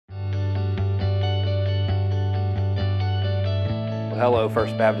Hello,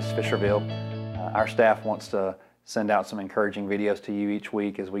 First Baptist Fisherville. Our staff wants to send out some encouraging videos to you each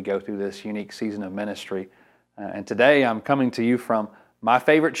week as we go through this unique season of ministry. And today I'm coming to you from my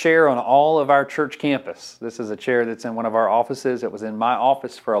favorite chair on all of our church campus. This is a chair that's in one of our offices. It was in my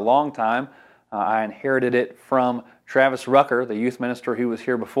office for a long time. I inherited it from Travis Rucker, the youth minister who was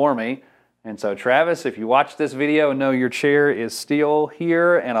here before me. And so Travis, if you watch this video, know your chair is still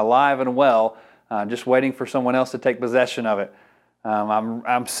here and alive and well, just waiting for someone else to take possession of it.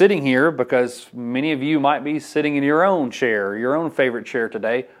 I'm sitting here because many of you might be sitting in your own chair, your own favorite chair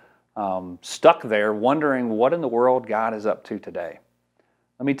today, stuck there wondering what in the world God is up to today.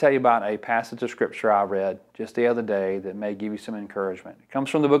 Let me tell you about a passage of Scripture I read just the other day that may give you some encouragement. It comes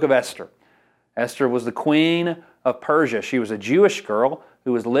from the book of Esther. Esther was the queen of Persia. She was a Jewish girl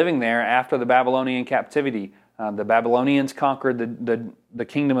who was living there after the Babylonian captivity. The Babylonians conquered the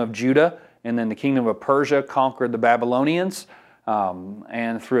kingdom of Judah, and then the kingdom of Persia conquered the Babylonians.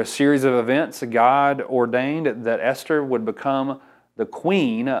 And through a series of events, God ordained that Esther would become the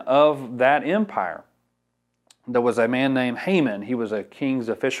queen of that empire. There was a man named Haman. He was a king's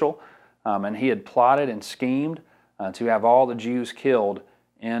official, and he had plotted and schemed to have all the Jews killed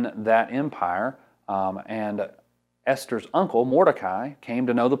in that empire. And Esther's uncle, Mordecai, came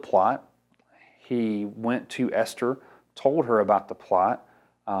to know the plot. He went to Esther, told her about the plot,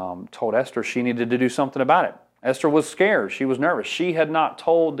 told Esther she needed to do something about it. Esther was scared. She was nervous. She had not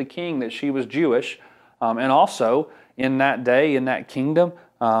told the king that she was Jewish. And also, in that day, in that kingdom,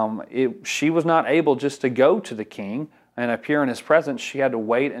 she was not able just to go to the king and appear in his presence. She had to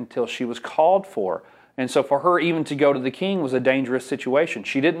wait until she was called for. And so for her even to go to the king was a dangerous situation.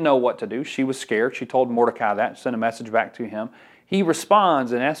 She didn't know what to do. She was scared. She told Mordecai that, sent a message back to him. He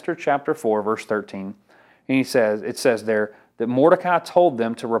responds in Esther chapter 4, verse 13. And it says there that Mordecai told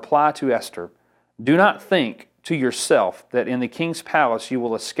them to reply to Esther, "Do not think to yourself that in the king's palace you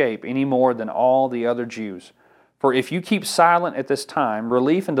will escape any more than all the other Jews. For if you keep silent at this time,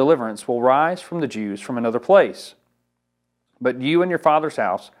 relief and deliverance will rise from the Jews from another place. But you and your father's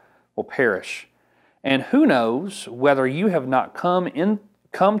house will perish. And who knows whether you have not come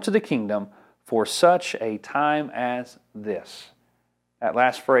to the kingdom for such a time as this." That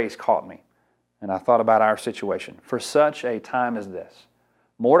last phrase caught me, and I thought about our situation. For such a time as this.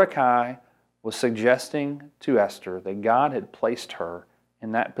 Mordecai was suggesting to Esther that God had placed her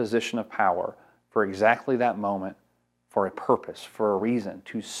in that position of power for exactly that moment, for a purpose, for a reason,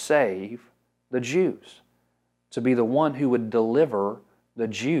 to save the Jews, to be the one who would deliver the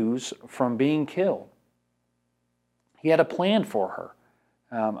Jews from being killed. He had a plan for her,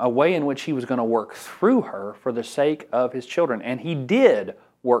 a way in which he was going to work through her for the sake of his children. And he did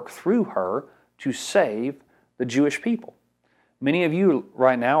work through her to save the Jewish people. Many of you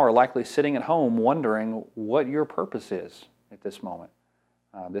right now are likely sitting at home wondering what your purpose is at this moment.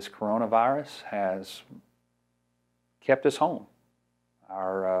 This coronavirus has kept us home.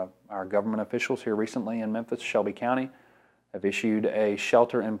 Our government officials here recently in Memphis, Shelby County, have issued a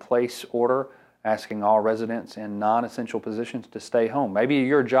shelter-in-place order asking all residents in non-essential positions to stay home. Maybe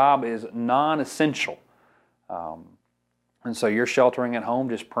your job is non-essential, and so you're sheltering at home,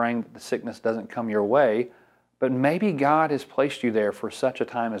 just praying that the sickness doesn't come your way. But maybe God has placed you there for such a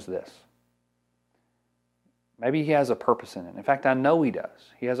time as this. Maybe He has a purpose in it. In fact, I know He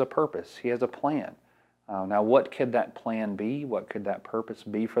does. He has a purpose. He has a plan. Now, what could that plan be? What could that purpose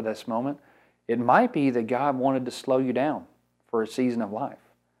be for this moment? It might be that God wanted to slow you down for a season of life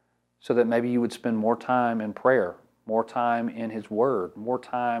so that maybe you would spend more time in prayer, more time in His Word, more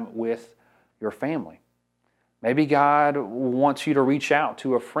time with your family. Maybe God wants you to reach out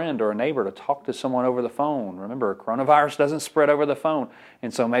to a friend or a neighbor to talk to someone over the phone. Remember, coronavirus doesn't spread over the phone.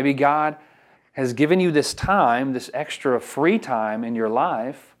 And so maybe God has given you this time, this extra free time in your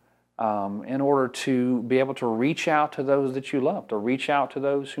life in order to be able to reach out to those that you love, to reach out to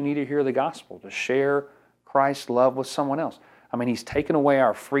those who need to hear the gospel, to share Christ's love with someone else. I mean, He's taken away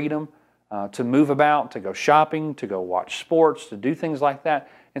our freedom to move about, to go shopping, to go watch sports, to do things like that.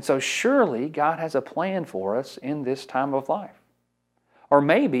 And so surely God has a plan for us in this time of life. Or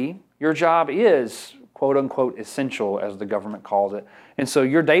maybe your job is quote-unquote essential, as the government calls it. And so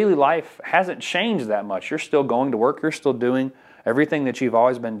your daily life hasn't changed that much. You're still going to work. You're still doing everything that you've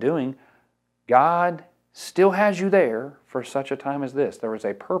always been doing. God still has you there for such a time as this. There is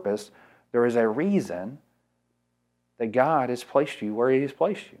a purpose. There is a reason that God has placed you where He has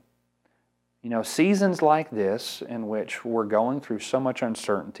placed you. You know, seasons like this in which we're going through so much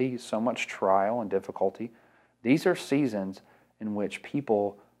uncertainty, so much trial and difficulty, these are seasons in which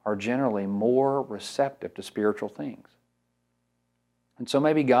people are generally more receptive to spiritual things. And so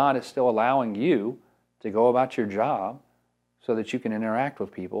maybe God is still allowing you to go about your job so that you can interact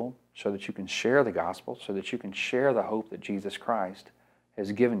with people, so that you can share the gospel, so that you can share the hope that Jesus Christ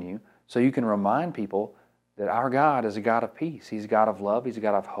has given you, so you can remind people that our God is a God of peace. He's a God of love. He's a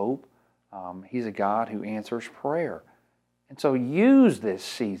God of hope. He's a God who answers prayer. And so use this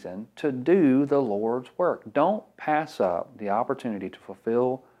season to do the Lord's work. Don't pass up the opportunity to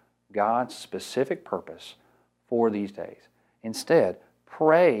fulfill God's specific purpose for these days. Instead,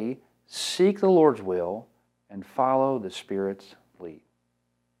 pray, seek the Lord's will, and follow the Spirit's lead.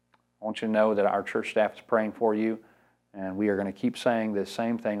 I want you to know that our church staff is praying for you, and we are going to keep saying this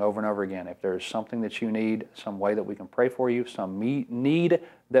same thing over and over again. If there's something that you need, some way that we can pray for you, some need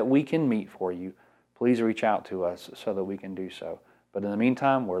that we can meet for you, please reach out to us so that we can do so. But in the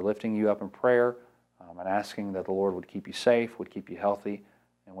meantime, we're lifting you up in prayer and asking that the Lord would keep you safe, would keep you healthy,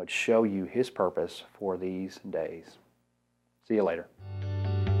 and would show you His purpose for these days. See you later.